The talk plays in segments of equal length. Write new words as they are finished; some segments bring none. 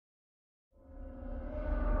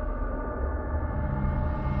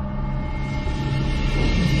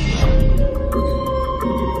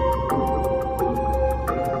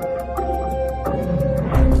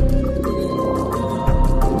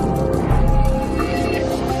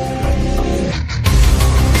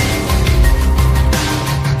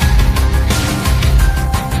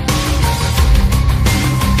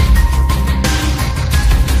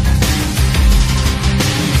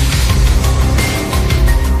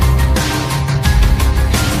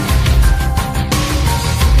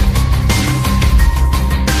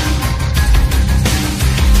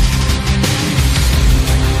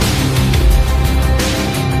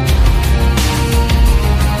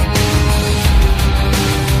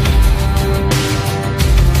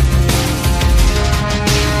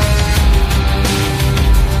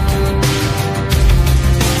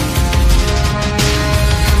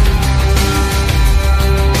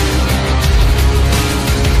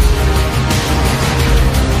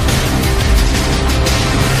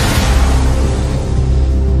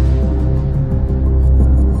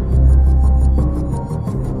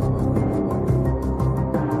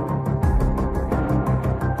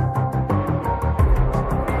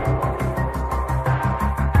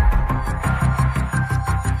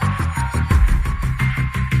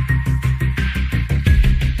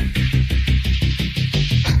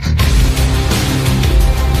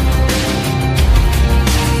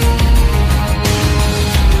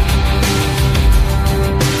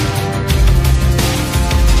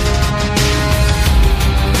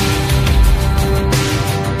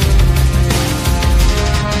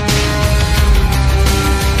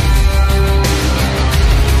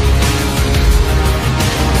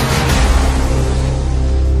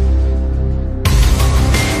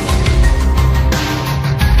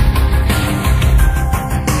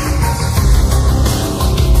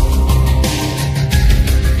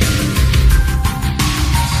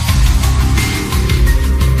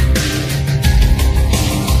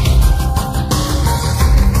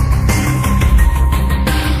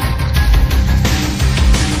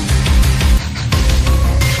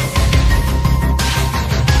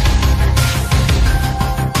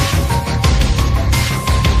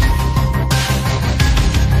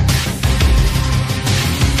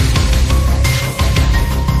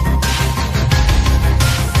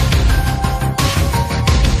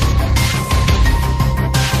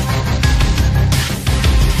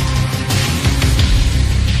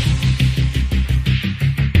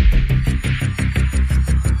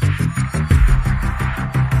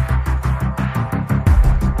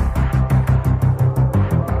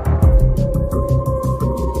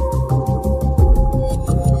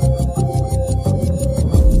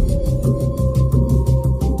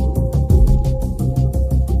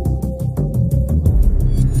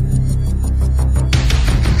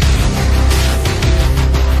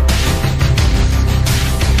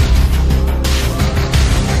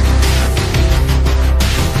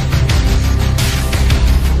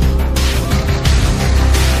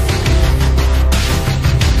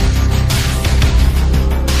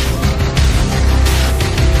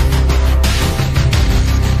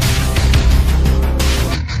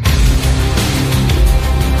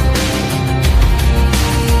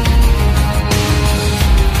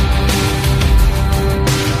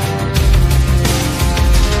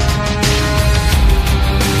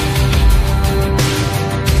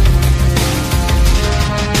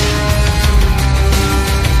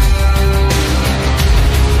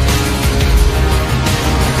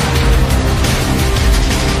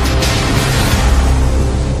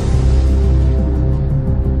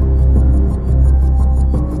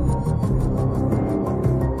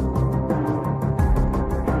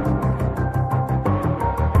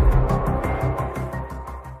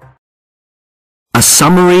A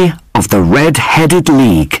Summary of the Red-Headed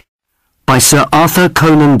League by Sir Arthur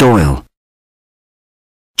Conan Doyle.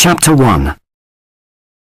 Chapter 1.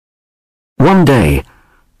 One day,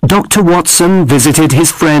 Dr. Watson visited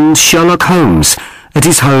his friend Sherlock Holmes at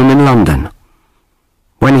his home in London.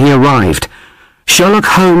 When he arrived, Sherlock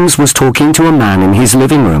Holmes was talking to a man in his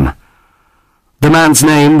living room. The man's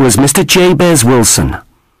name was Mr. Jabez Wilson.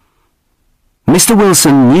 Mr.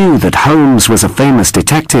 Wilson knew that Holmes was a famous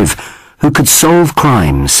detective who could solve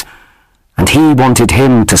crimes, and he wanted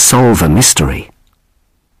him to solve a mystery.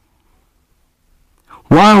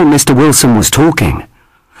 While Mr. Wilson was talking,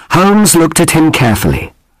 Holmes looked at him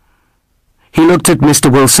carefully. He looked at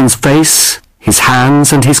Mr. Wilson's face, his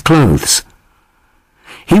hands, and his clothes.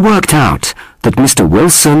 He worked out that Mr.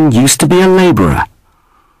 Wilson used to be a labourer,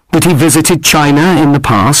 that he visited China in the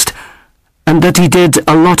past, and that he did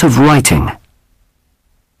a lot of writing.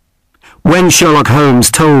 When Sherlock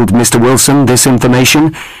Holmes told Mr. Wilson this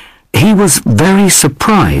information, he was very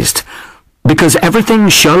surprised, because everything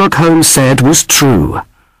Sherlock Holmes said was true.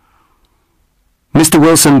 Mr.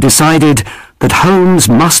 Wilson decided that Holmes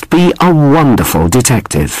must be a wonderful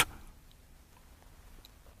detective.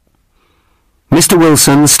 Mr.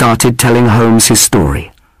 Wilson started telling Holmes his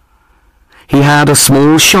story. He had a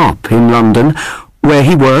small shop in London where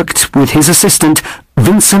he worked with his assistant,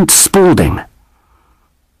 Vincent Spaulding.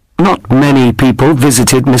 Not many people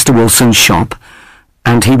visited Mr. Wilson's shop,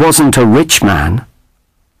 and he wasn't a rich man.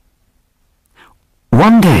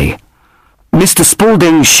 One day, Mr.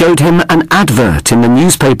 Spaulding showed him an advert in the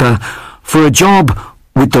newspaper for a job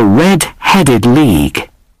with the Red-Headed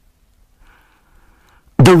League.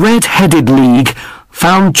 The Red-Headed League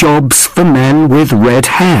found jobs for men with red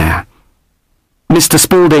hair. Mr.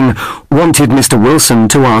 Spaulding wanted Mr. Wilson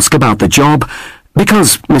to ask about the job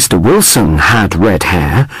because Mr. Wilson had red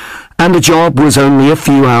hair and the job was only a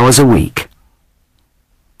few hours a week.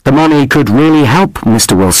 The money could really help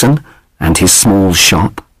Mr. Wilson and his small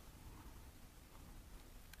shop.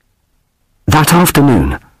 That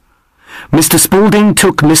afternoon, Mr. Spaulding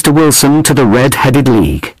took Mr. Wilson to the Red-Headed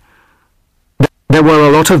League. There were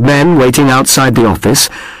a lot of men waiting outside the office,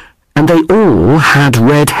 and they all had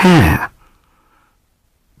red hair.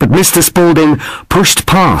 But Mr. Spaulding pushed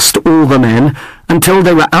past all the men until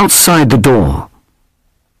they were outside the door.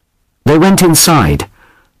 They went inside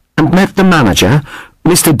and met the manager,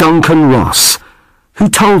 Mr. Duncan Ross, who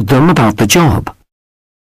told them about the job.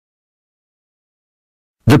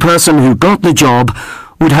 The person who got the job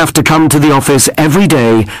would have to come to the office every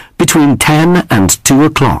day between 10 and 2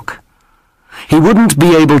 o'clock. He wouldn't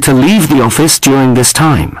be able to leave the office during this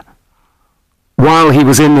time. While he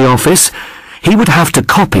was in the office, he would have to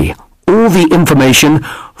copy all the information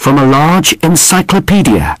from a large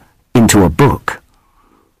encyclopedia into a book.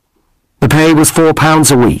 The pay was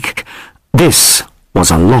 £4 a week. This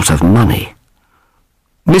was a lot of money.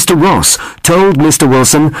 Mr. Ross told Mr.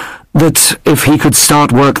 Wilson that if he could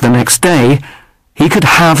start work the next day, he could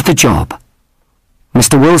have the job.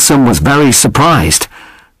 Mr. Wilson was very surprised,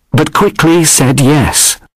 but quickly said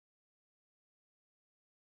yes.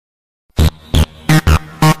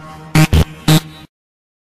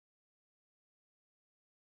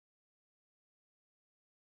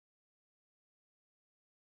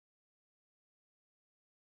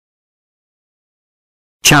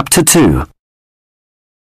 Chapter 2.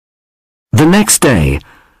 The next day,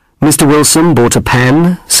 Mr. Wilson bought a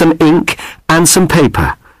pen, some ink, and some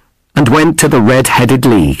paper, and went to the Red-Headed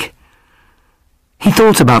League. He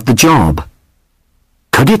thought about the job.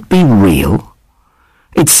 Could it be real?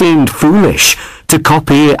 It seemed foolish to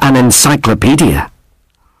copy an encyclopedia.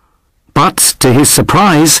 But, to his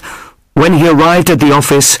surprise, when he arrived at the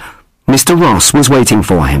office, Mr. Ross was waiting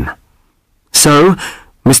for him. So,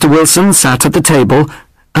 Mr. Wilson sat at the table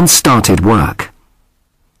and started work.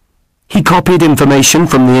 He copied information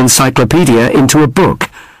from the encyclopedia into a book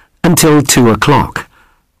until 2 o'clock.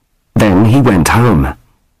 Then he went home.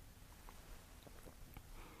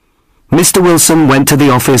 Mr. Wilson went to the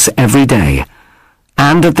office every day,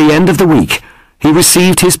 and at the end of the week he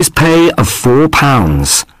received his pay of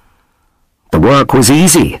 £4. The work was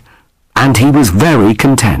easy, and he was very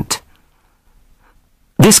content.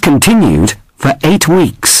 This continued for 8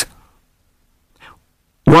 weeks.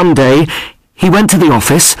 One day, he went to the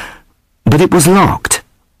office, but it was locked.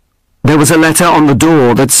 There was a letter on the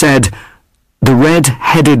door that said, "The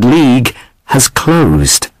Red-Headed League has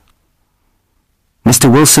closed." Mr.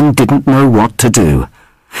 Wilson didn't know what to do.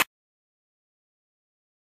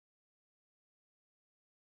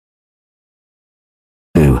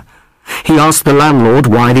 He asked the landlord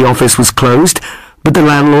why the office was closed, but the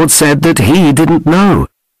landlord said that he didn't know.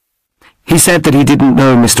 He said that he didn't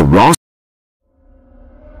know Mr. Ross